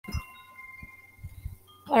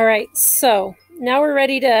All right, so now we're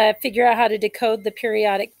ready to figure out how to decode the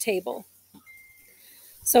periodic table.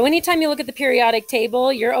 So anytime you look at the periodic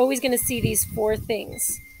table, you're always going to see these four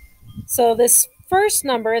things. So this first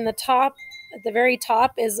number in the top, at the very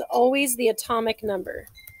top, is always the atomic number.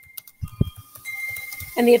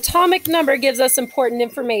 And the atomic number gives us important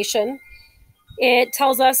information. It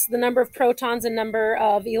tells us the number of protons and number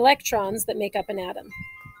of electrons that make up an atom.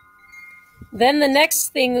 Then the next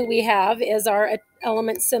thing that we have is our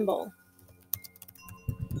element symbol.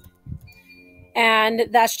 And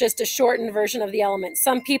that's just a shortened version of the element.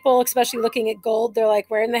 Some people, especially looking at gold, they're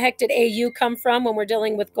like, where in the heck did AU come from when we're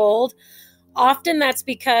dealing with gold? Often that's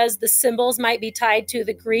because the symbols might be tied to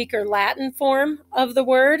the Greek or Latin form of the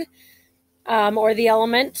word or the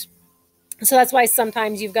element. So that's why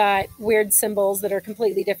sometimes you've got weird symbols that are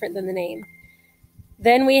completely different than the name.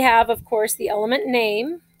 Then we have, of course, the element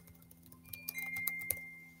name.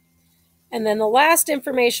 And then the last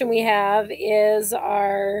information we have is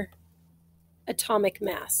our atomic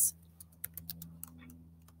mass.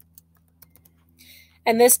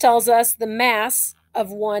 And this tells us the mass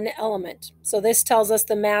of one element. So this tells us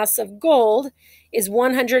the mass of gold is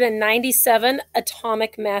 197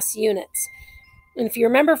 atomic mass units. And if you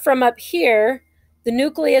remember from up here, the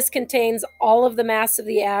nucleus contains all of the mass of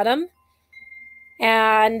the atom,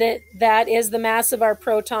 and that is the mass of our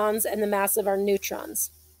protons and the mass of our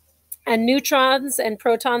neutrons. And neutrons and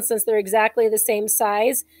protons, since they're exactly the same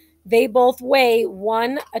size, they both weigh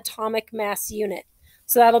 1 atomic mass unit.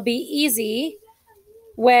 So that'll be easy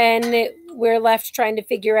when we're left trying to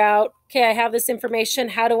figure out, okay, I have this information.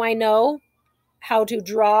 How do I know how to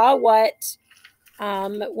draw what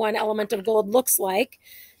one element of gold looks like?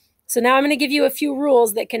 So now I'm going to give you a few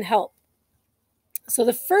rules that can help. So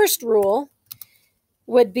the first rule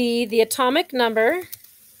would be the atomic number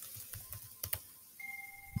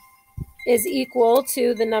is equal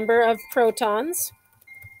to the number of protons,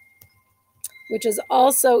 which is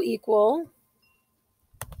also equal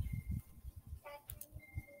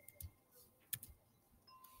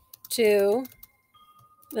to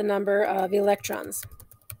the number of electrons.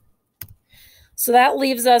 So that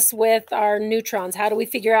leaves us with our neutrons. How do we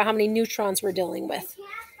figure out how many neutrons we're dealing with?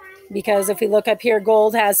 Because if we look up here,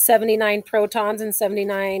 gold has 79 protons and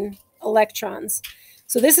 79 electrons.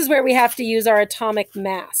 So this is where we have to use our atomic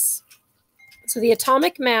mass. So the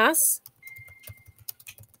atomic mass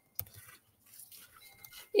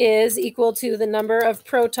is equal to the number of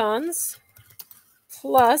protons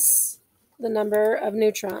plus the number of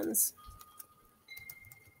neutrons.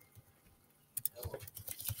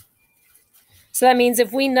 So that means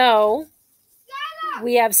if we know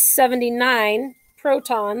we have 79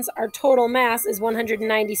 protons, our total mass is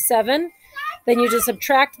 197, then you just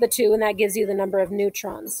subtract the 2 and that gives you the number of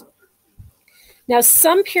neutrons. Now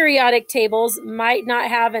some periodic tables might not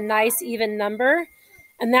have a nice even number,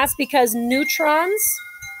 and that's because neutrons,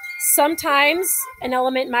 sometimes an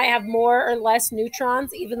element might have more or less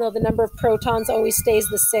neutrons, even though the number of protons always stays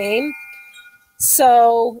the same.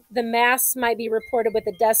 So the mass might be reported with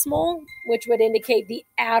a decimal, which would indicate the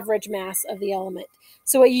average mass of the element.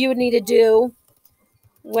 So what you would need to do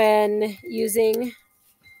when using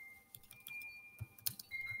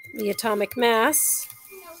the atomic mass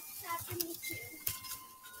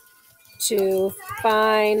to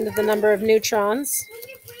find the number of neutrons,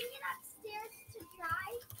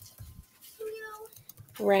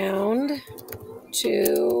 round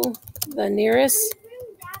to the nearest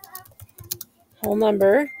whole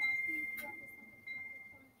number,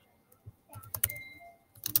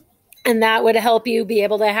 and that would help you be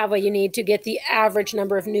able to have what you need to get the average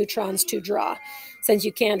number of neutrons to draw, since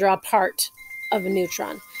you can draw part of a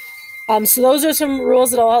neutron. So those are some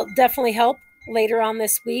rules that will definitely help later on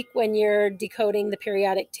this week when you're decoding the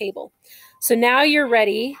periodic table. So now you're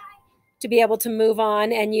ready to be able to move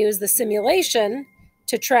on and use the simulation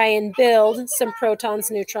to try and build some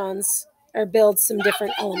protons, neutrons, or build some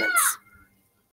different elements.